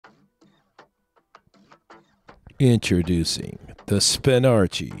Introducing the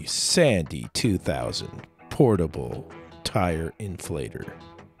Spanarci Sandy 2000 Portable Tire Inflator.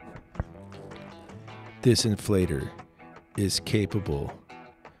 This inflator is capable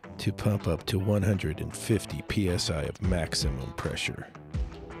to pump up to 150 psi of maximum pressure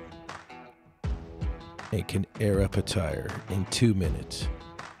and can air up a tire in 2 minutes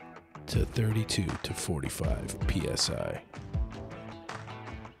to 32 to 45 psi.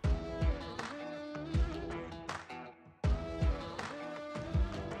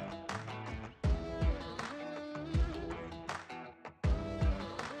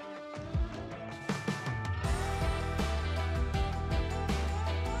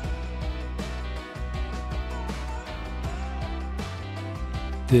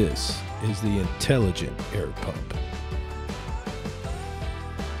 This is the intelligent air pump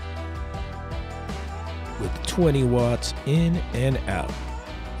with 20 watts in and out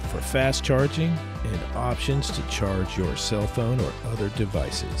for fast charging and options to charge your cell phone or other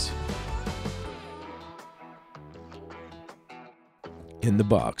devices. In the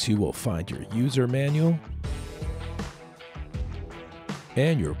box, you will find your user manual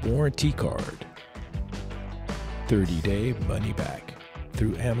and your warranty card, 30-day money back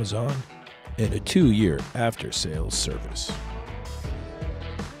through Amazon, and a 2-year after-sales service.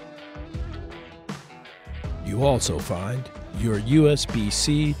 You also find your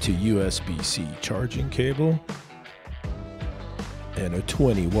USB-C to USB-C charging cable and a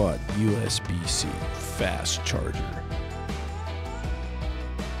 20-watt USB-C fast charger.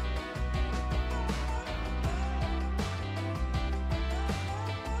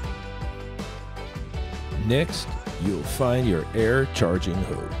 Next, you'll find your air charging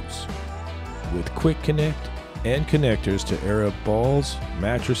hose with quick connect and connectors to air up balls,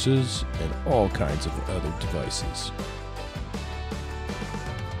 mattresses, and all kinds of other devices.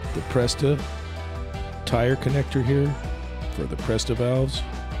 The Presta tire connector here for the Presta valves.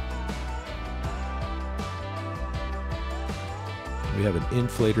 We have an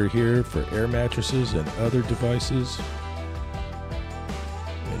inflator here for air mattresses and other devices,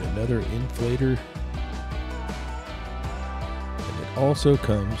 and another inflator. Also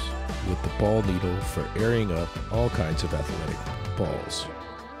comes with the ball needle for airing up all kinds of athletic balls.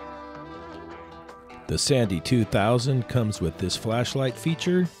 The Sandy 2000 comes with this flashlight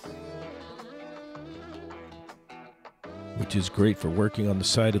feature, which is great for working on the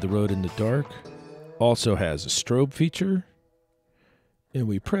side of the road in the dark. Also has a strobe feature, and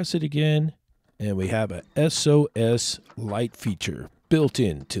we press it again and we have a SOS light feature built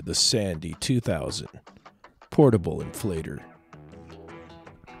into the Sandy 2000 portable inflator.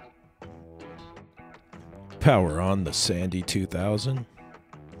 Power on the Sandy 2000,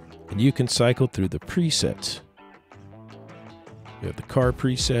 and you can cycle through the presets. You have the car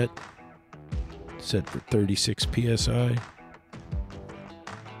preset set for 36 psi.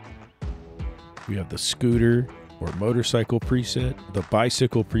 We have the scooter or motorcycle preset, the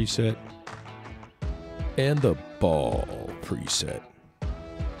bicycle preset, and the ball preset.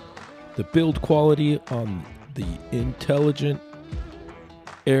 The build quality on the intelligent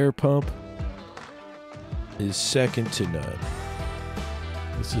air pump is second to none.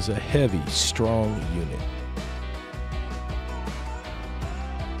 This is a heavy, strong unit.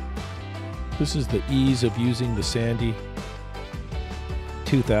 This is the ease of using the Sandy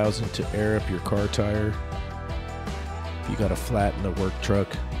 2000 to air up your car tire. If you got a flat in the work truck,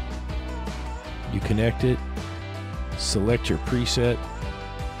 you connect it, select your preset.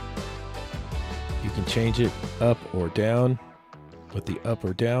 You can change it up or down with the up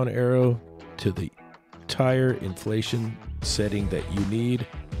or down arrow to the tire inflation setting that you need,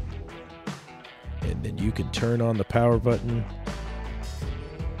 and then you can turn on the power button,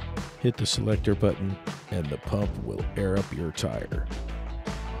 hit the selector button, and the pump will air up your tire.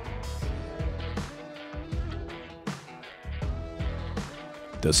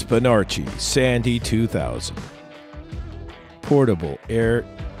 The Spanarci Sandy 2000 portable air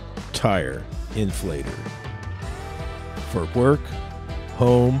tire inflator for work,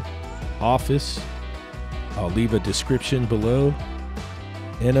 home, office. I'll leave a description below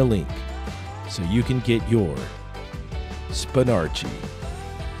and a link so you can get your Spanarci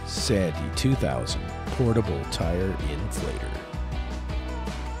Sandy 2000 portable tire inflator.